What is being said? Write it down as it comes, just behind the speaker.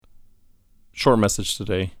Short message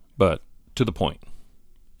today, but to the point.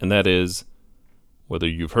 And that is, whether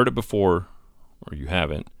you've heard it before or you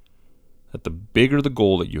haven't, that the bigger the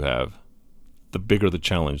goal that you have, the bigger the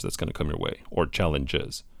challenge that's going to come your way, or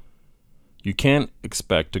challenges. You can't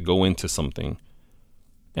expect to go into something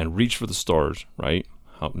and reach for the stars, right?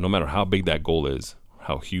 No matter how big that goal is,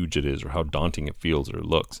 how huge it is, or how daunting it feels or it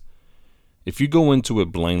looks. If you go into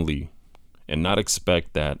it blindly and not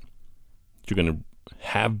expect that you're going to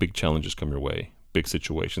have big challenges come your way, big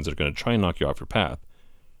situations that are going to try and knock you off your path,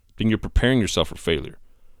 then you're preparing yourself for failure.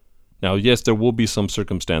 Now, yes, there will be some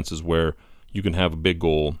circumstances where you can have a big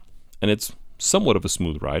goal and it's somewhat of a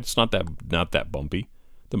smooth ride. It's not that bumpy.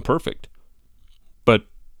 Then perfect. But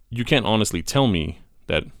you can't honestly tell me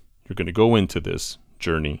that you're going to go into this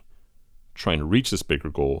journey trying to reach this bigger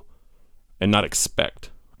goal and not expect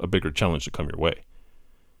a bigger challenge to come your way.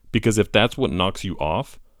 Because if that's what knocks you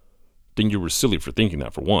off, then you were silly for thinking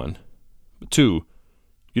that, for one. But two,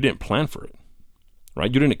 you didn't plan for it,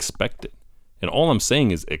 right? You didn't expect it. And all I'm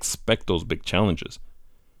saying is expect those big challenges.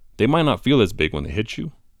 They might not feel as big when they hit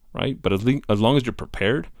you, right? But as long as you're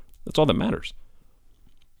prepared, that's all that matters.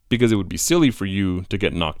 Because it would be silly for you to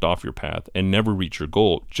get knocked off your path and never reach your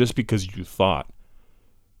goal just because you thought,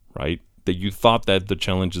 right, that you thought that the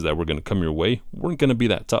challenges that were going to come your way weren't going to be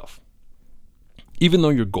that tough. Even though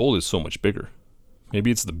your goal is so much bigger. Maybe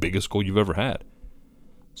it's the biggest goal you've ever had.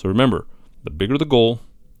 So remember, the bigger the goal,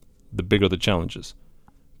 the bigger the challenges.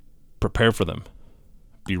 Prepare for them.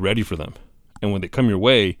 Be ready for them. And when they come your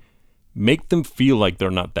way, make them feel like they're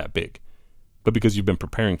not that big, but because you've been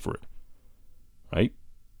preparing for it, right?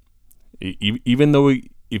 Even though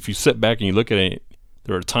if you sit back and you look at it,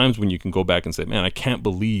 there are times when you can go back and say, man, I can't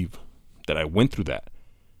believe that I went through that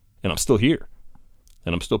and I'm still here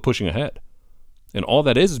and I'm still pushing ahead. And all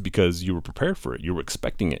that is because you were prepared for it. You were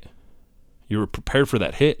expecting it. You were prepared for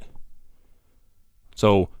that hit.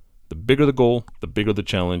 So the bigger the goal, the bigger the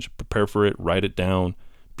challenge. Prepare for it, write it down,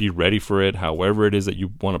 be ready for it, however it is that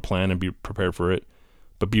you want to plan and be prepared for it.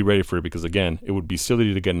 But be ready for it because, again, it would be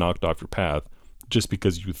silly to get knocked off your path just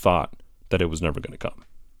because you thought that it was never going to come.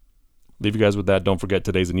 Leave you guys with that. Don't forget,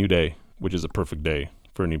 today's a new day, which is a perfect day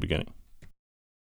for a new beginning.